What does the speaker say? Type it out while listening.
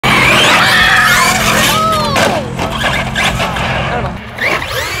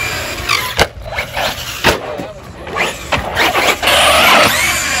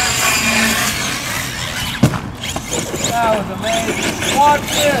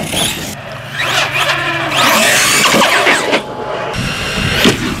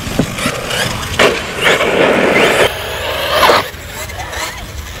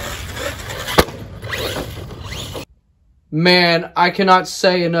Man, I cannot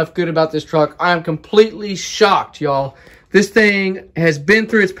say enough good about this truck. I am completely shocked, y'all. This thing has been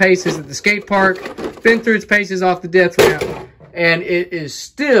through its paces at the skate park, been through its paces off the death ramp, and it is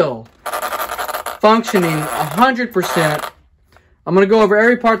still functioning 100%. I'm going to go over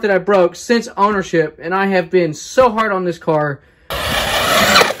every part that I broke since ownership, and I have been so hard on this car.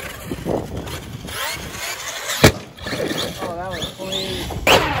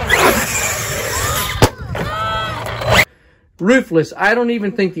 Roofless. I don't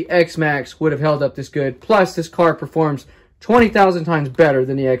even think the X-Max would have held up this good. Plus, this car performs 20,000 times better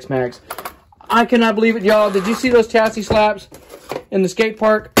than the X-Max. I cannot believe it, y'all. Did you see those chassis slaps in the skate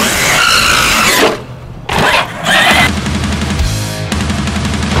park?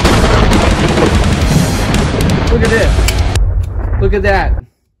 Look at this. Look at that.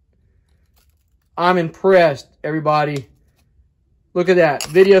 I'm impressed, everybody. Look at that.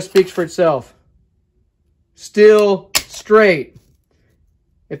 Video speaks for itself. Still straight.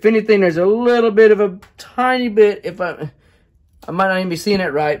 If anything, there's a little bit of a tiny bit, if I might not even be seeing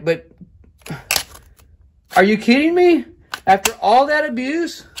it right, but are you kidding me? After all that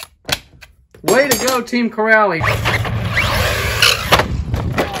abuse? Way to go, Team Corally.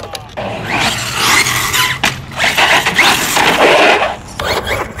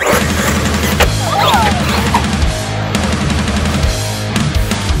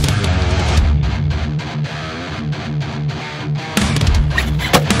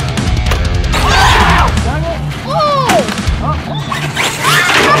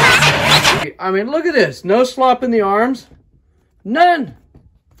 I mean, look at this. No slop in the arms. None.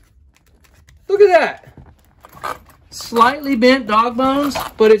 Look at that. Slightly bent dog bones,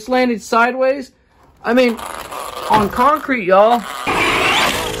 but it's landed sideways. I mean, on concrete, y'all.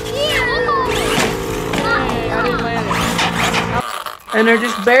 And they're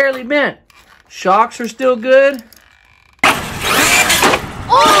just barely bent. Shocks are still good.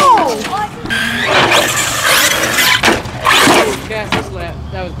 Oh! Chassis slap.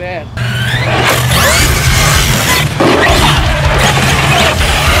 That was bad.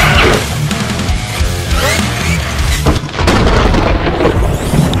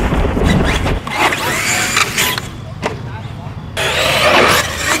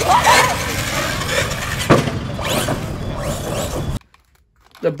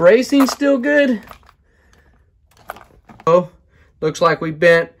 The bracing's still good. Oh, looks like we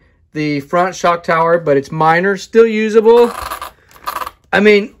bent the front shock tower, but it's minor, still usable. I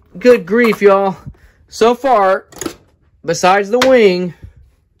mean, good grief, y'all. So far, besides the wing,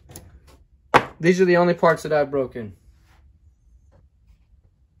 these are the only parts that I've broken.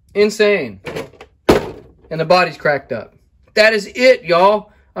 Insane. And the body's cracked up. That is it,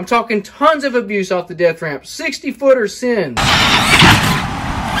 y'all. I'm talking tons of abuse off the death ramp. 60-footer sins.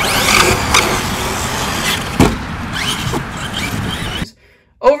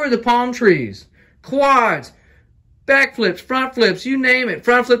 Over the palm trees. Quads. Backflips, front flips, you name it.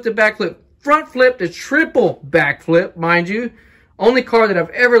 Front flip to backflip. Front flip to triple backflip, mind you. Only car that I've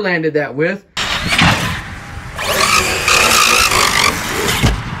ever landed that with. Front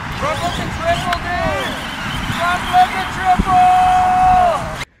flip to triple, dude! Front flip to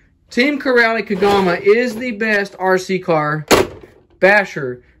triple! Team Corally Kagama is the best RC car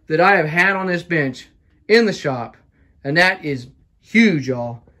basher that I have had on this bench in the shop. And that is huge,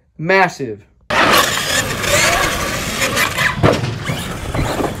 y'all. Massive.